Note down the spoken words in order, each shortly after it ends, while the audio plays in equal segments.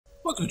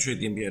Welcome to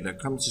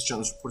TradeTheNBA.com. This is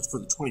John's reports for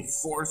the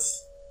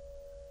 24th.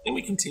 And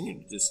we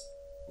continue to just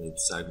move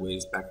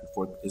sideways, back and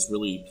forth, because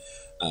really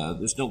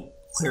there's no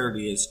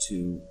clarity as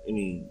to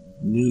any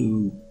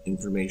new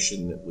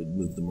information that would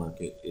move the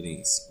market in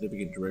a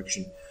significant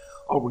direction.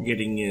 All we're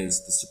getting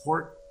is the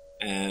support,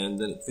 and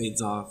then it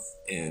fades off,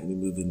 and we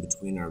move in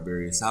between our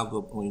various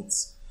algo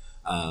points.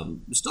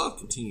 We still have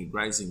continued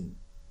rising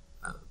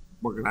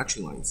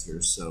Fibonacci lines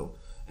here, so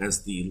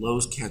as the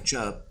lows catch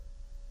up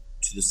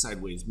to the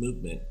sideways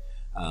movement,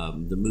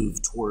 the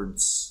move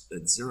towards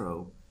that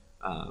zero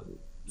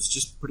is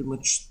just pretty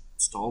much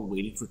stalled,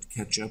 waiting for it to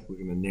catch up. We're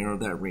going to narrow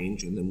that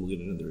range, and then we'll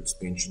get another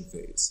expansion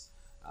phase.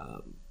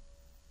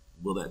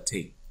 Will that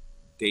take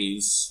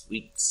days,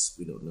 weeks?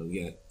 We don't know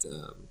yet.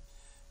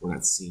 We're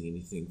not seeing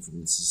anything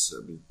from this,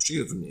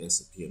 particularly from the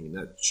S&P. I mean,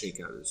 that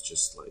shakeout is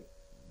just like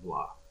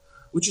blah,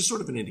 which is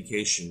sort of an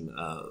indication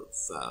of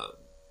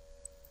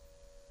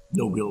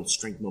no real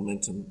strength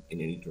momentum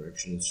in any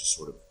direction. It's just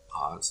sort of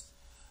pause.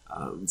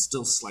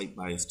 Still slight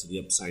bias to the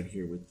upside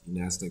here with the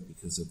NASDAQ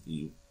because of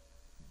the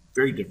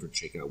very different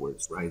shakeout where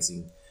it's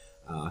rising.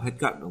 Had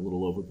gotten a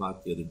little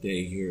overbought the other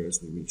day here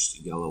as we reached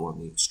yellow on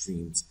the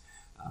extremes,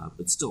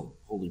 but still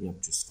holding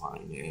up just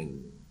fine.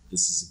 And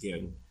this is,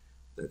 again,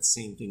 that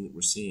same thing that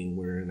we're seeing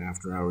where in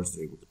after hours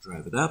they're able to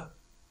drive it up.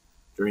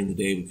 During the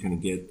day, we kind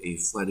of get a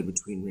flat in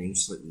between range,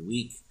 slightly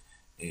weak,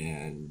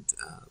 and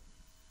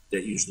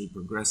that usually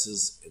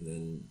progresses, and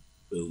then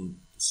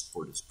boom, the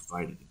support is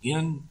provided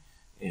again,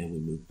 and we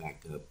move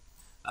back up.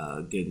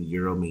 Again,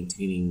 Euro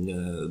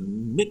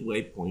maintaining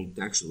midway point,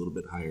 actually a little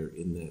bit higher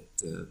in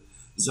that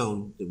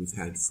zone that we've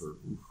had for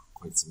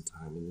quite some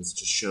time. And this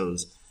just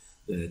shows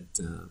that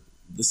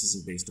this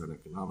isn't based on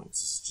economics.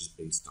 This is just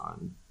based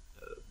on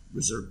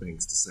reserve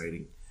banks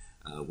deciding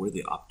where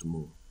the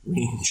optimal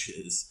range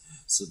is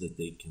so that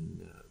they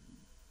can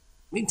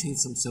maintain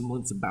some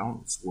semblance of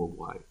balance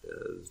worldwide.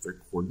 It's a very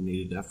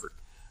coordinated effort.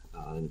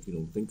 And if you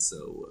don't think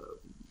so,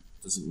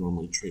 doesn't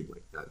normally trade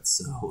like that,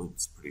 so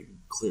it's a pretty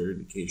clear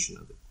indication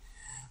of it.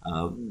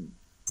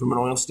 From an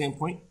oil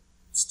standpoint,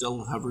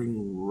 still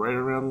hovering right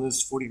around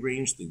this 40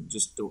 range. They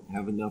just don't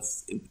have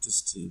enough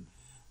impetus to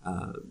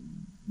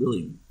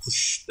really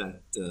push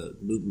that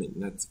movement,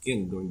 and that's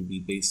again going to be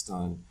based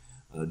on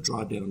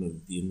drawdown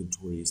of the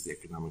inventories, the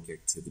economic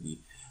activity,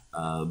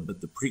 but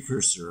the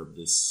precursor of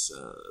this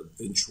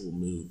eventual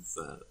move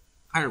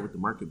higher with the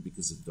market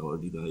because of dollar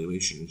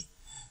devaluation is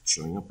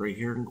showing up right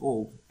here in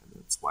gold.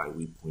 That's why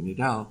we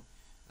pointed out,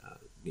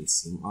 it may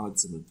seem odd,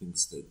 some of the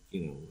things that,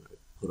 I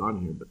put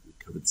on here, but we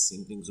covered the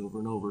same things over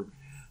and over,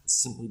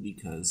 simply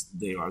because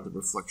they are the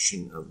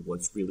reflection of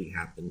what's really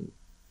happening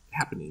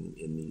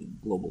in the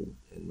global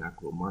and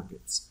macro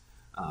markets.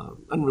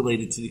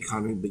 Unrelated to the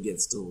economy, but yet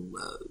still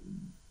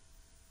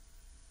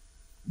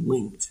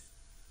linked,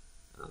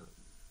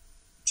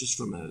 just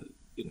from a,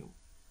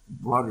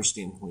 broader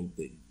standpoint,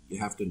 that you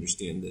have to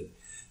understand that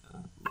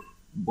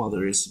while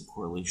there is some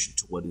correlation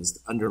to what is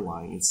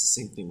underlying, it's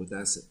the same thing with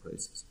asset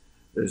prices.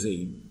 There's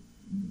a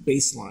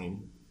baseline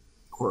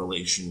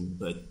correlation,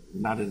 but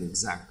not an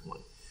exact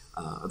one.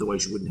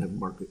 Otherwise, you wouldn't have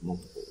market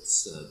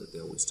multiples that they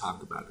always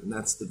talk about. And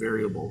that's the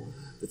variable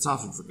that's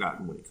often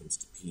forgotten when it comes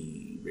to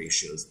P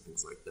ratios and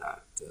things like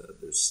that.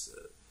 There's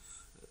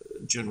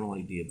a general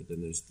idea, but then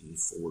there's the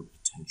forward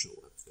potential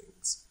of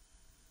things.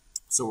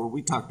 So where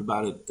we talked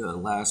about it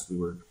last, we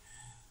were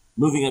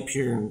moving up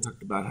here and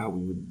talked about how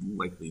we would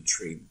likely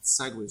trade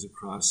sideways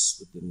across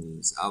within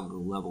these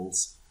algo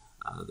levels,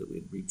 that we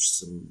had reached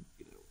some,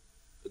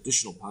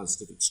 additional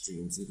positive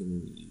extremes. Even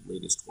the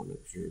latest one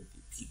up here at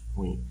the peak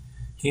point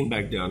came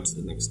back down to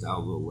the next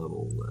algo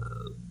level,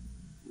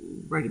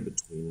 right in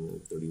between the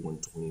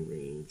 3120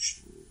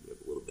 range. We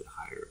have a little bit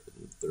higher up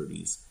in the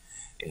 30s,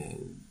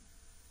 and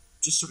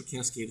just sort of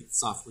cascaded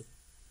softly.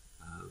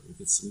 We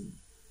get some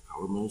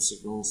power mode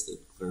signals that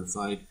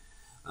clarified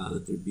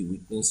that there'd be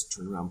weakness,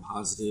 turn around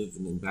positive,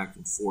 and then back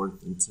and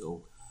forth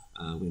until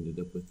we ended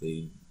up with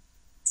a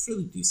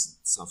fairly decent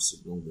soft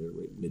signal there,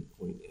 right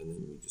midpoint, and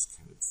then we just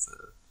kind of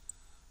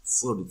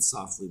floated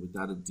softly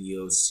without a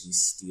DOC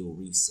steel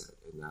reset,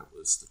 and that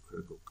was the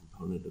critical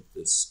component of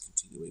this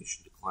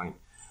continuation decline.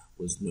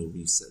 Was no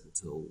reset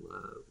until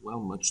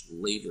much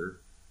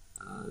later,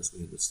 as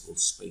we had this little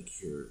spike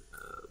here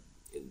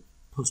in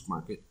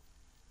post-market.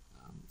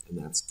 And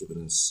that's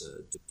given us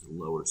a dip to the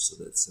lower,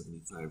 so that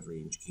 75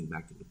 range came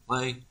back into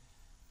play.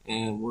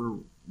 And we're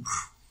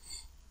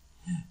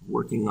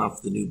working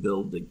off the new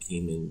build that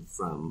came in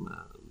from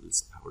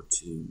this power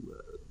to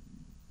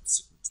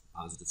the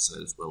positive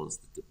side, as well as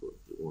the dip of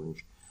the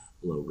orange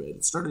below red.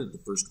 It started at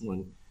the first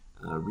one,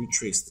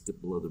 retraced the dip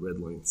below the red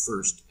line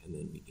first, and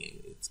then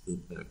began its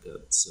move back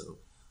up. So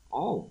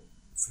all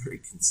very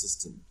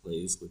consistent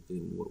plays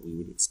within what we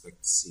would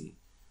expect to see.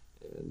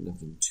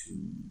 Nothing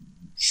too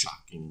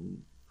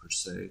shocking per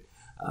se,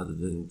 other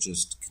than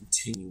just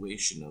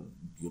continuation of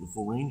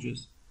beautiful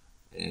ranges,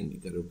 and you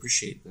got to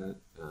appreciate that.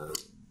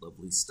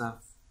 Lovely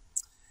stuff.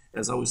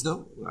 As always,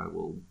 though, I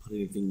will put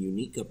anything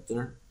unique up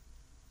there.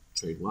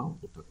 Trade well.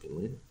 We'll talk to you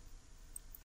later.